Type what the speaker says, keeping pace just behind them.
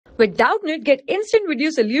With Doubtnut, get instant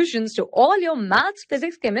video solutions to all your maths,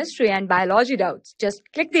 physics, chemistry, and biology doubts. Just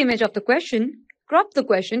click the image of the question, crop the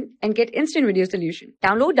question, and get instant video solution.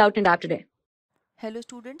 Download Doubtnut app today. Hello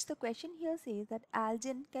students, the question here says that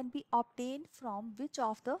algin can be obtained from which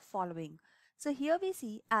of the following? So here we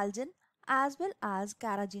see algin as well as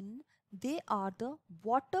carrageenan, they are the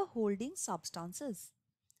water holding substances.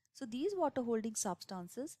 So these water holding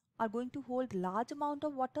substances are going to hold large amount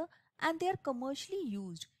of water and they are commercially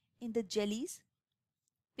used in the jellies,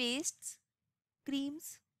 pastes,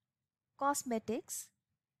 creams, cosmetics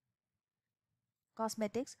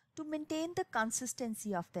to maintain the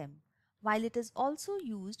consistency of them, while it is also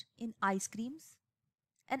used in ice creams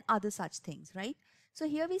and other such things, right? So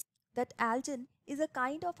here we see that algin is a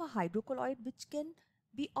kind of a hydrocolloid which can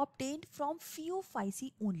be obtained from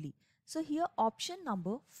phaeophyceae only. So here option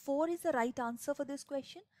number 4 is the right answer for this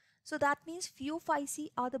question. So that means phaeophyceae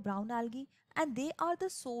are the brown algae and they are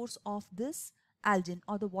the source of this algin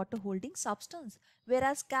or the water holding substance,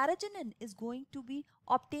 whereas carrageenan is going to be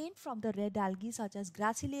obtained from the red algae such as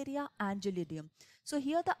Gracilaria and Gelidium. So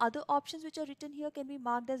here the other options which are written here can be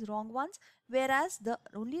marked as wrong ones, whereas the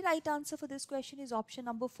only right answer for this question is option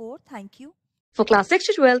number 4. Thank you. For class 6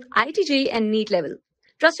 to 12, IIT JEE and NEET level.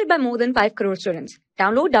 Trusted by more than 5 crore students.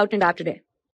 Download Doubtnut app today.